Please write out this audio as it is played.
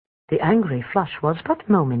The angry flush was but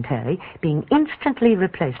momentary, being instantly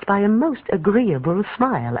replaced by a most agreeable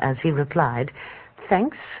smile as he replied,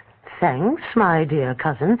 "Thanks, my dear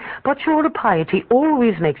cousin, but your piety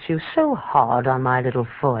always makes you so hard on my little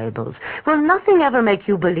foibles. Will nothing ever make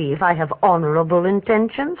you believe I have honorable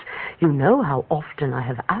intentions? You know how often I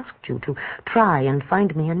have asked you to try and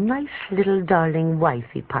find me a nice little darling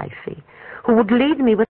wifey-pifey, who would lead me with